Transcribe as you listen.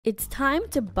It's time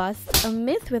to bust a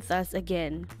myth with us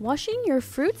again. Washing your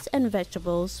fruits and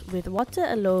vegetables with water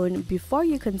alone before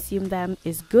you consume them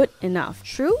is good enough.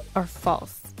 True or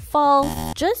false?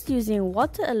 False. Just using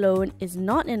water alone is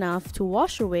not enough to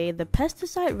wash away the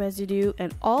pesticide residue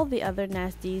and all the other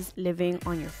nasties living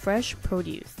on your fresh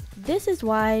produce. This is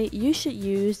why you should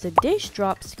use the Dish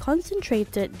Drops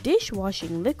Concentrated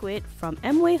Dishwashing Liquid from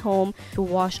Amway Home to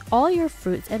wash all your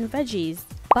fruits and veggies.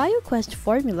 BioQuest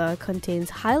formula contains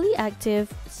highly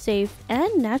active, safe,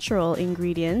 and natural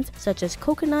ingredients such as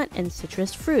coconut and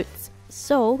citrus fruits.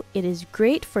 So, it is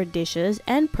great for dishes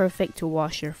and perfect to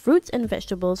wash your fruits and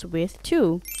vegetables with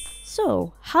too.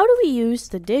 So, how do we use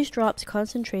the Dish Drops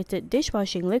Concentrated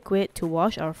Dishwashing Liquid to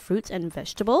wash our fruits and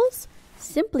vegetables?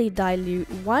 Simply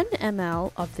dilute 1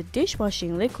 ml of the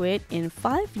dishwashing liquid in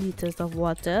 5 liters of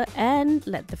water and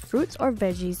let the fruits or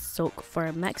veggies soak for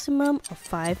a maximum of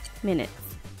 5 minutes.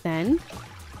 Then,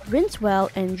 rinse well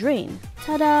and drain.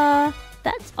 Ta-da!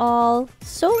 That's all!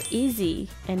 So easy!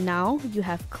 And now you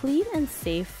have clean and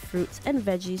safe fruits and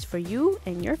veggies for you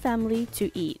and your family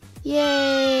to eat.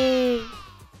 Yay!